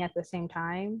studying at the same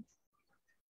time.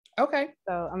 Okay.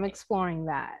 So I'm exploring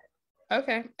that.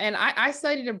 Okay. And I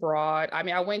studied abroad. I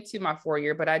mean, I went to my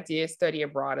 4-year, but I did study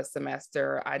abroad a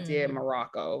semester. I did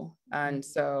Morocco. And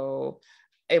so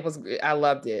I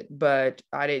loved it, but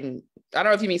I don't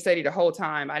know if you mean study the whole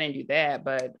time. I didn't do that,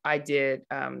 but I did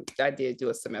do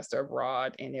a semester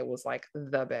abroad and it was like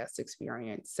the best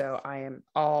experience. So I am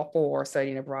all for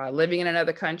studying abroad. Living in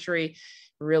another country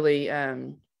really, I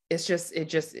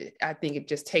think it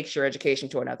just takes your education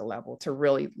to another level to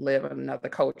really live in another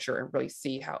culture and really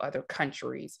see how other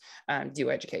countries do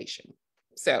education.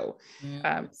 So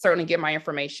certainly get my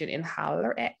information and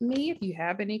holler at me if you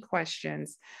have any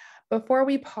questions. Before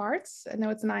we part, I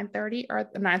know it's 9:30 or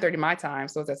 9:30 my time,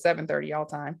 so it's at 7:30 y'all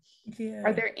time. Yeah.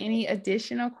 Are there any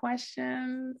additional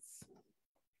questions?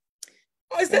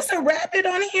 Oh, is this a rabbit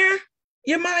on here?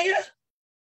 Maya?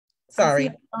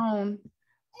 Sorry. Phone.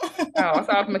 I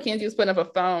saw Mackenzie was putting up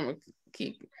a phone.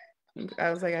 I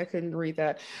was like, I couldn't read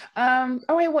that.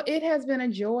 Well, it has been a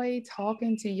joy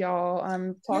talking to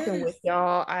y'all. Talking with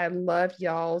y'all. I love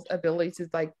y'all's ability to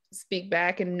like speak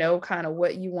back and know kind of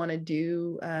what you want to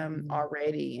do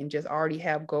already and just already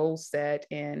have goals set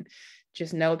and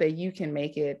just know that you can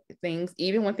make it.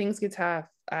 Even when things get tough.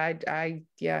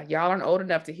 Y'all aren't old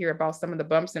enough to hear about some of the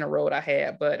bumps in the road I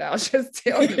had, but I'll just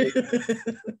tell you,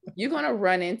 you're going to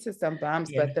run into some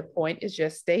bumps, but the point is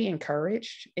just stay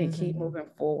encouraged and keep moving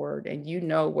forward. And you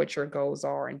know what your goals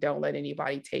are and don't let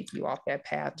anybody take you off that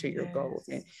path to your goals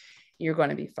and you're going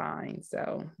to be fine.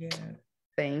 So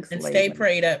thanks. And stay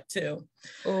prayed up too.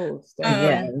 Oh,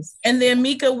 yes. And then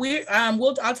Mika,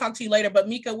 I'll talk to you later, but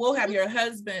Mika, we'll have your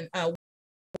husband